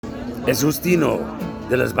Es Justino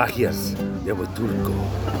de las Bahias de Huatulco.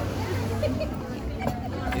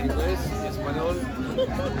 Inglés, español.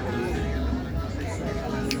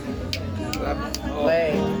 Rap.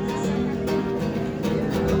 Oh.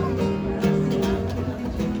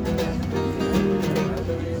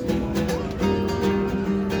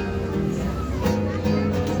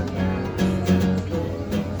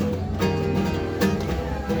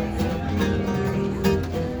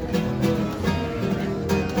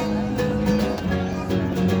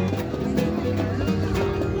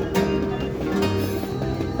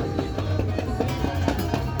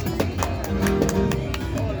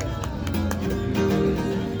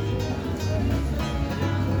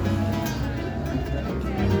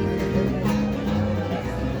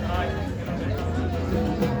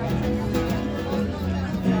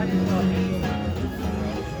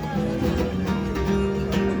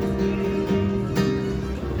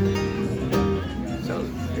 Sounds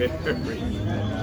very